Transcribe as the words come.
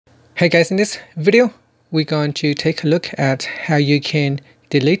Hey guys, in this video, we're going to take a look at how you can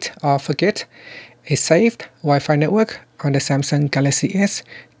delete or forget a saved Wi-Fi network on the Samsung Galaxy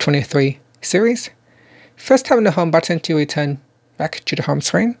S23 series. First, tap on the home button to return back to the home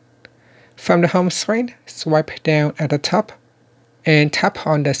screen. From the home screen, swipe down at the top and tap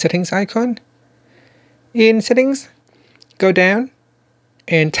on the settings icon. In settings, go down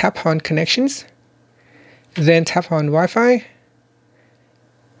and tap on connections. Then tap on Wi-Fi.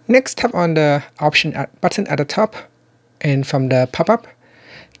 Next, tap on the option button at the top, and from the pop-up,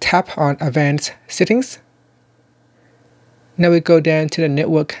 tap on Advanced Settings. Now we go down to the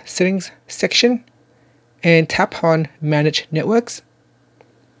Network Settings section and tap on Manage Networks.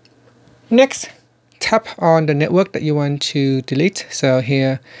 Next, tap on the network that you want to delete. So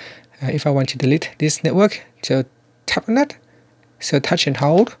here, if I want to delete this network, so tap on that. So touch and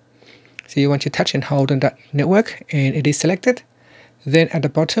hold. So you want to touch and hold on that network, and it is selected. Then at the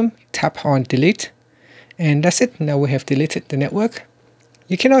bottom, tap on Delete. And that's it. Now we have deleted the network.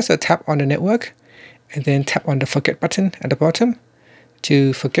 You can also tap on the network and then tap on the Forget button at the bottom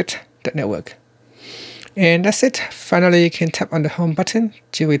to forget that network. And that's it. Finally, you can tap on the Home button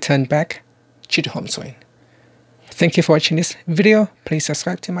to return back to the home screen. Thank you for watching this video. Please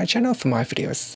subscribe to my channel for more videos.